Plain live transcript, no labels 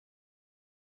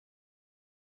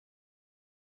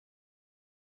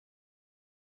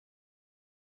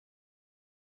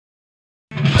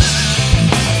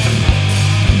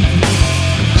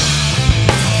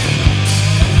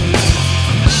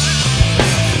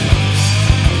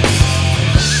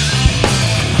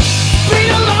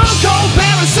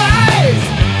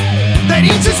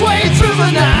its way through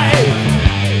the night.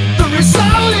 The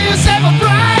result is ever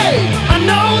bright. I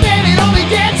know that it only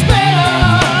gets better.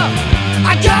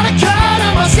 I got a cut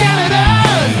of my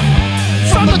skeleton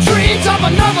from the dreams of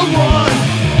another one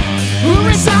who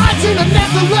resides in a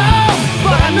netherworld.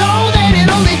 But I know that it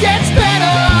only gets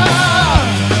better.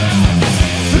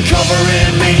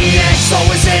 Recovering maniacs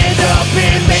always end up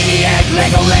in maniac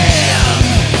Legoland.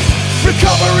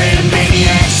 Recovering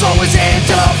maniacs always end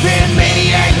up in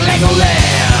maniac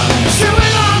Legoland.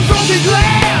 Chewing on broken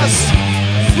glass,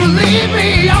 believe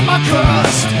me, I'm a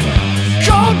crust.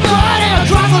 Cold blood and a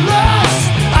drop of lust.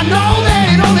 I know that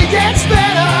it only gets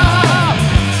better.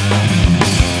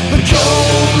 The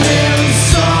cold in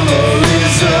summer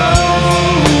is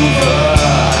over.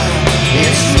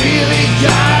 It's really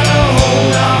got a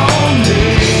hold on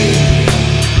me.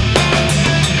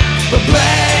 The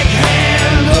black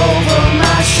hand over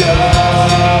my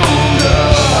shoulder.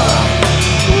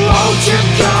 Won't you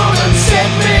come and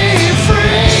set me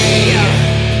free?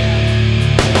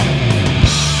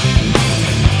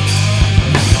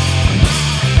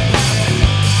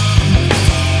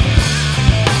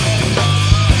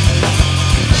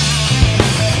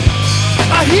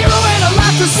 A hero and a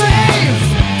lot to save.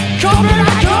 Corporate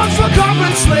icons for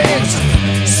corporate slaves.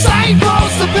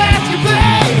 Signpost the path you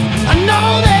pave. I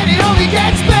know that it only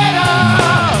gets better.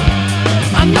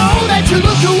 I know that you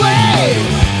look away,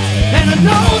 and I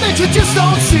know that you just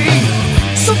don't see.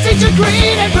 So feed your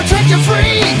greed and pretend you're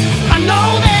free. I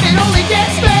know that it only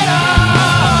gets better.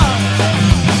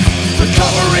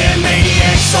 Recovering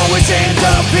maniacs always end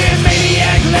up in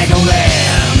maniac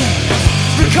Legoland.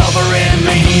 Recovering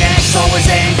maniacs always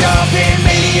end up in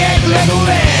maniac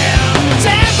Legoland.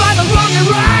 Damned by the wrong and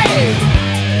right,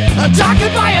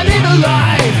 darkened by an inner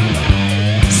light,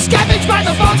 scavenged by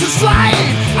the vulture's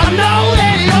flight. I know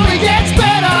that it only gets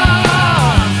better.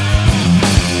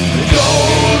 The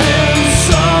golden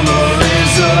summer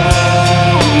is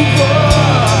over.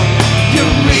 You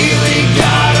really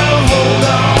gotta hold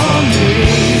on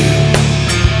me.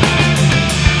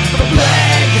 The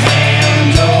black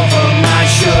hand over my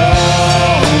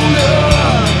shoulder.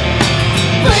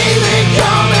 Baby,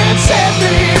 come and set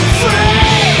me free.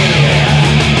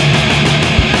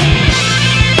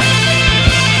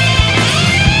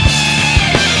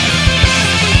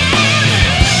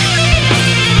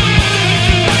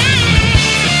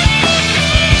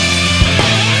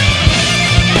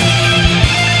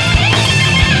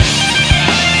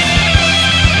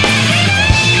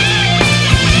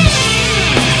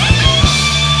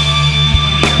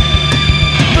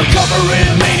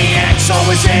 Recovering maniacs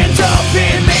always end up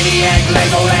in maniac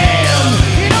Legoland.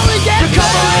 It only gets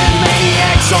Recovering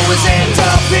maniacs always end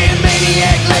up in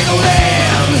maniac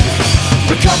Legoland.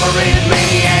 Recovering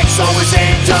maniacs always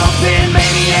end up in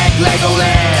maniac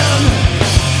Legoland.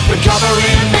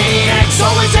 Recovering